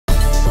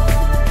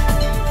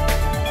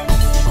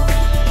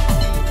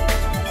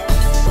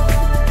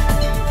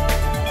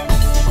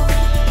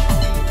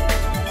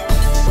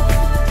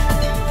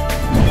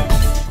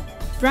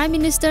Prime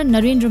Minister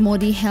Narendra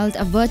Modi held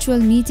a virtual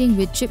meeting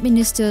with chief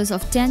ministers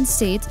of 10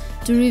 states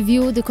to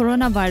review the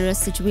coronavirus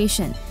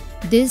situation.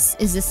 This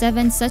is the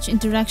seventh such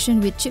interaction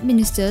with chief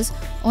ministers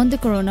on the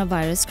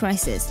coronavirus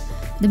crisis.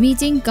 The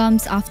meeting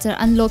comes after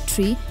Unlock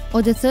 3,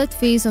 or the third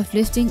phase of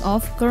lifting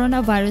of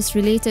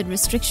coronavirus-related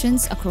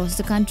restrictions across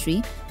the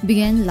country,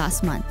 began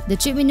last month. The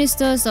chief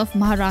ministers of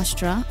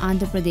Maharashtra,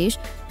 Andhra Pradesh,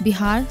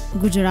 Bihar,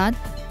 Gujarat,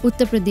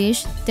 Uttar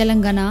Pradesh,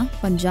 Telangana,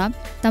 Punjab,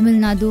 Tamil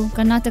Nadu,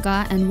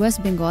 Karnataka and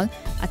West Bengal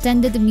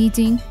attended the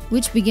meeting,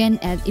 which began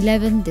at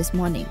 11 this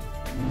morning.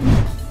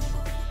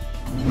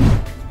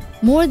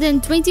 More than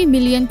 20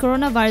 million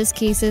coronavirus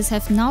cases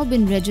have now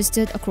been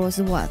registered across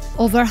the world,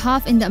 over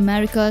half in the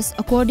Americas,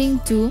 according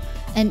to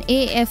an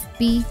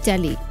AFP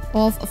tally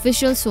of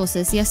official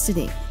sources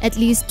yesterday. At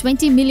least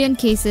 20 million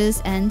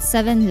cases and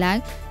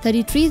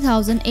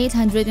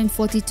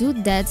 7,33,842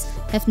 deaths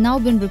have now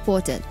been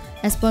reported,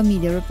 as per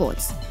media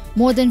reports.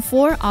 More than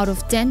 4 out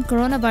of 10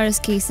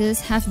 coronavirus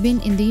cases have been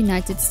in the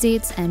United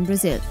States and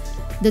Brazil,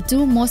 the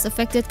two most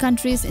affected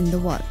countries in the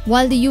world.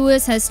 While the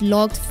US has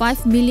logged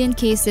 5 million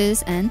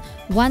cases and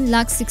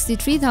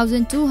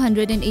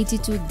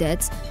 1,63,282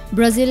 deaths,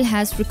 Brazil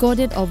has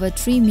recorded over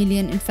 3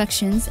 million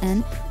infections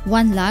and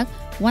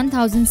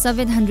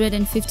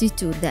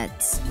 1,01,752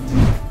 deaths.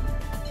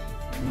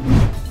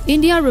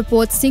 India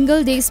reports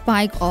single-day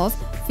spike of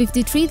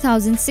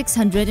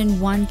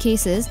 53,601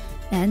 cases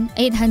and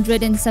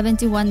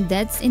 871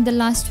 deaths in the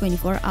last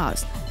 24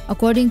 hours,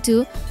 according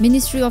to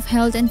Ministry of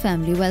Health and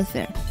Family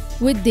Welfare.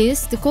 With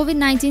this, the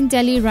COVID-19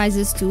 tally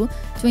rises to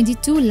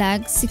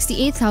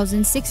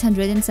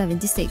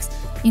 22,68,676,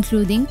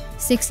 including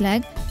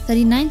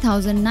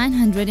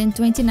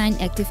 6,39,929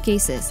 active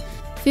cases,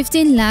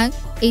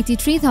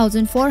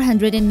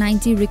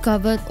 15,83,490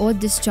 recovered or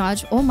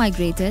discharged or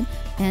migrated,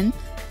 and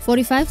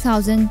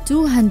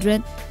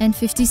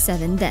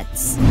 45,257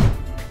 deaths.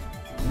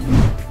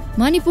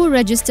 Manipur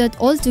registered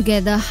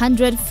altogether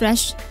 100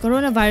 fresh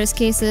coronavirus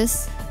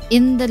cases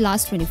in the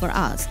last 24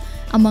 hours.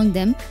 Among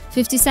them,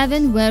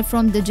 57 were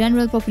from the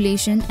general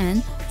population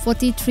and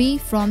 43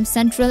 from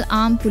Central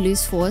Armed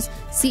Police Force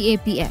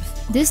 (CAPF).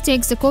 This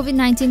takes the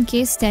COVID-19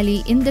 case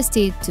tally in the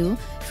state to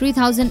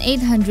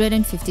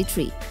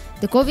 3,853.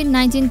 The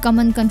COVID-19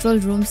 Command Control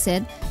Room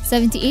said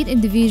 78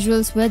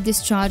 individuals were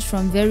discharged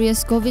from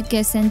various COVID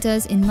care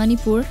centers in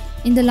Manipur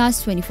in the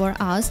last 24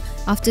 hours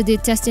after they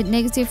tested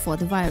negative for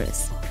the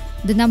virus.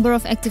 The number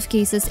of active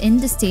cases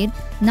in the state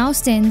now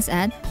stands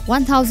at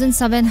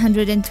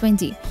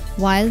 1,720,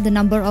 while the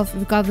number of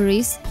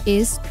recoveries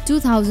is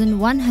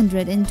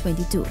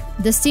 2,122.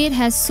 The state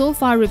has so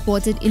far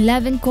reported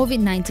 11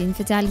 COVID-19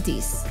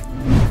 fatalities.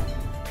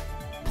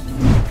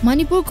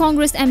 Manipur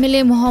Congress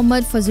MLA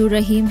Mohammad Fazur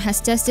Rahim has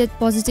tested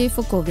positive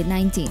for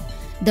COVID-19.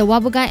 The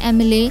Wabagai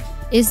MLA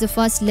is the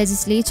first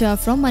legislator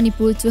from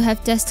Manipur to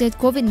have tested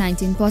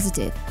COVID-19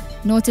 positive.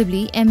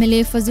 Notably,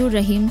 MLA Fazur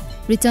Rahim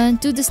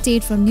returned to the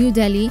state from New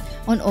Delhi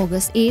on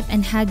August 8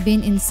 and had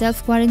been in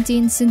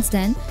self-quarantine since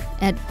then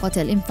at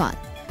Hotel Imphal.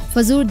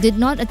 Fazur did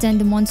not attend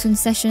the monsoon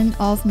session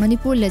of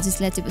Manipur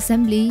Legislative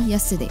Assembly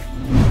yesterday.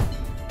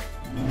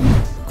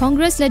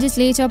 Congress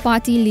Legislature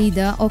Party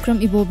leader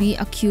Okram Ibobi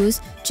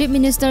accused Chief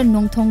Minister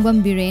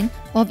Nongthongbam Biren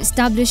of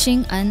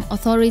establishing an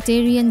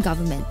authoritarian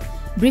government.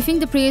 Briefing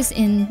the press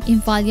in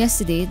Imphal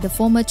yesterday, the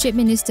former Chief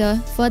Minister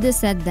further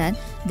said that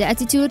the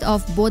attitude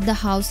of both the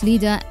House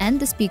leader and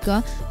the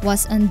Speaker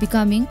was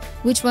unbecoming,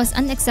 which was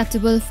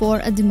unacceptable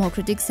for a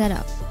democratic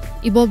setup.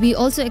 Ibobi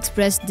also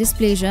expressed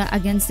displeasure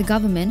against the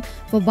government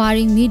for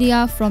barring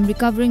media from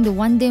recovering the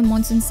one-day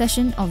monsoon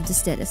session of the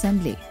State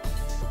Assembly.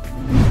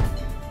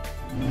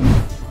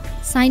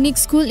 Sainik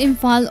School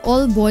Imphal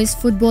All-Boys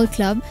Football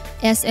Club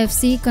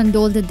SFC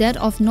condoled the death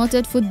of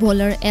noted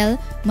footballer L.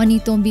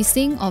 Manitombi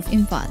Singh of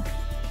Imphal.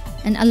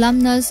 An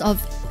alumnus of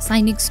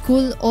Sainik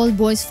School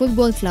All-Boys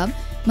Football Club,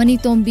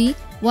 Manitombi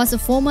was a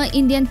former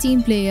Indian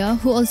team player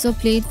who also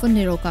played for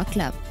Neroka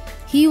Club.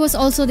 He was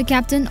also the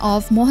captain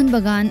of Mohan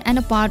Bagan and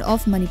a part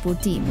of Manipur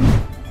team.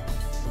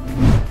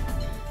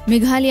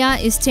 Meghalaya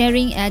is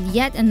staring at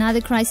yet another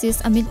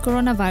crisis amid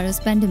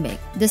coronavirus pandemic.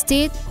 The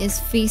state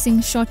is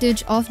facing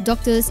shortage of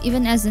doctors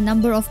even as the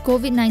number of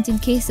COVID-19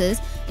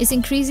 cases is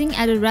increasing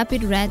at a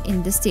rapid rate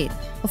in the state,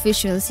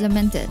 officials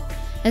lamented.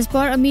 As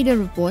per a media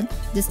report,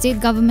 the state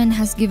government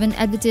has given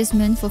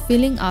advertisement for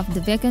filling up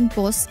the vacant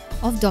posts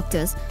of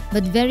doctors,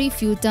 but very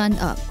few turned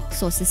up,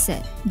 sources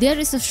said. There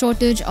is a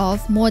shortage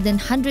of more than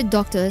 100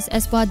 doctors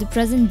as per the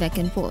present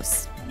vacant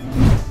posts.